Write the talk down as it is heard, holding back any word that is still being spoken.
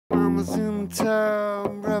Mama's in the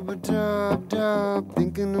tub, rub-a-dub-dub,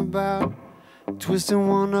 thinking about twisting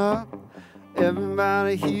one up.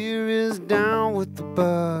 Everybody here is down with the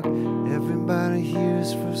bug. Everybody here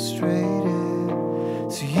is frustrated.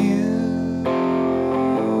 So you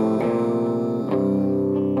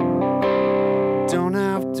don't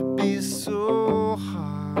have to be so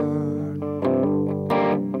hard.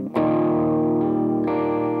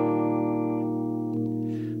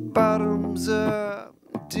 Bottoms up,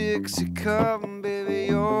 Dixie cup, baby,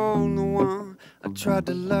 you're the one I tried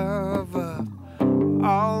to love up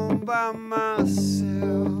all by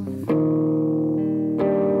myself.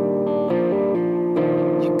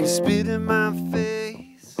 You can spit in my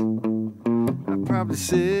face, I'll probably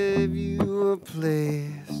save you a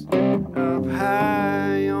place up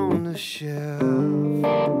high on the shelf.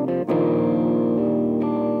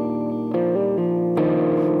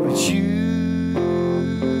 But you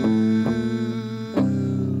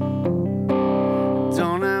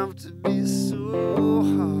don't have to be so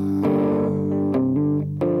hard.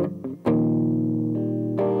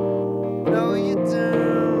 No, you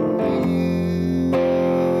don't.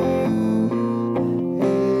 You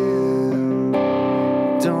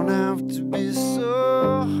don't have to be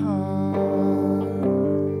so hard.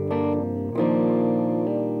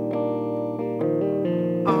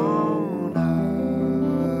 On us.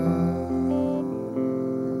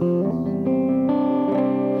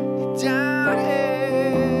 You don't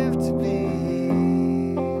have to be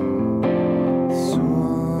so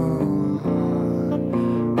hard.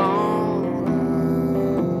 On us.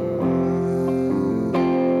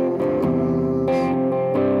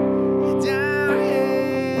 You don't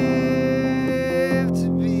have to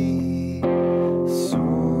be so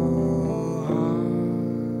hard.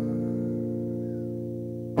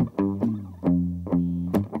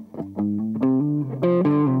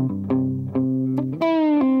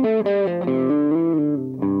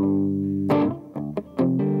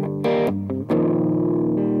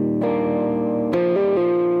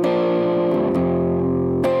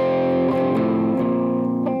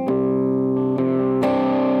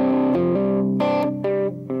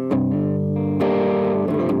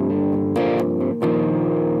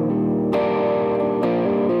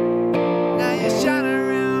 Now you're shining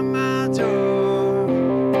around my door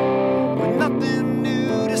with nothing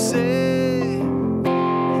new to say.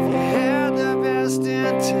 If you had the best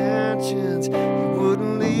intentions, you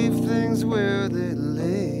wouldn't leave things where they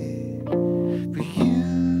lay. But you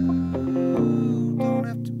don't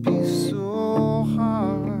have to be so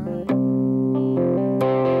hard.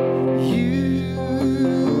 You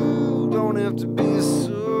don't have to be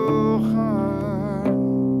so hard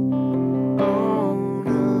on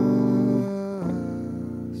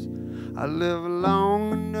us. I live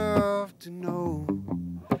long enough to know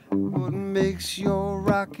what makes your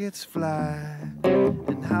rockets fly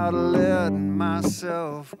and how to let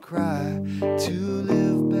myself cry to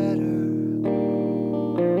live better.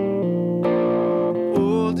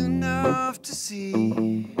 Old enough to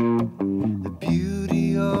see the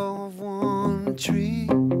beauty of one tree,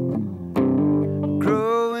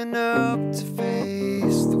 growing up to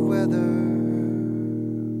face the weather.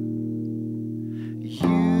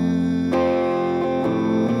 You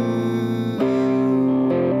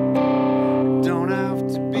don't have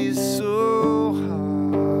to be so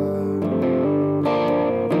hard.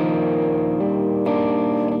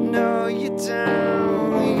 No, you don't.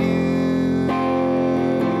 You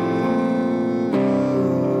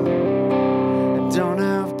don't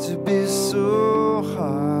have to be so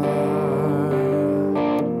hard.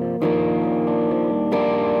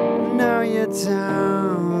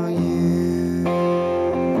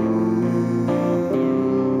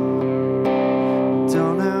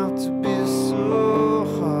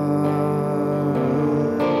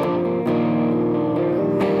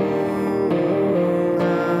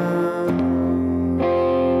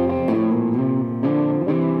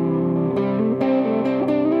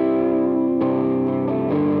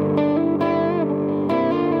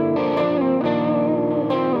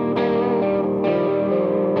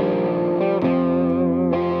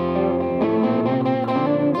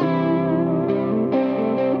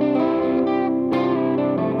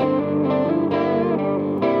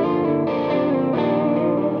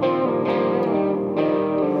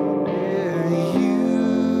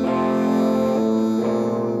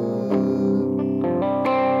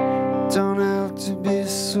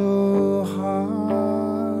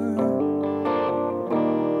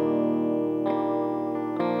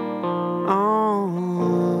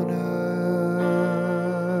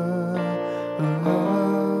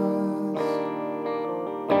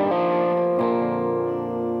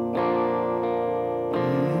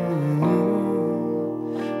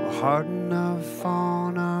 hard enough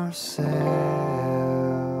on ourselves.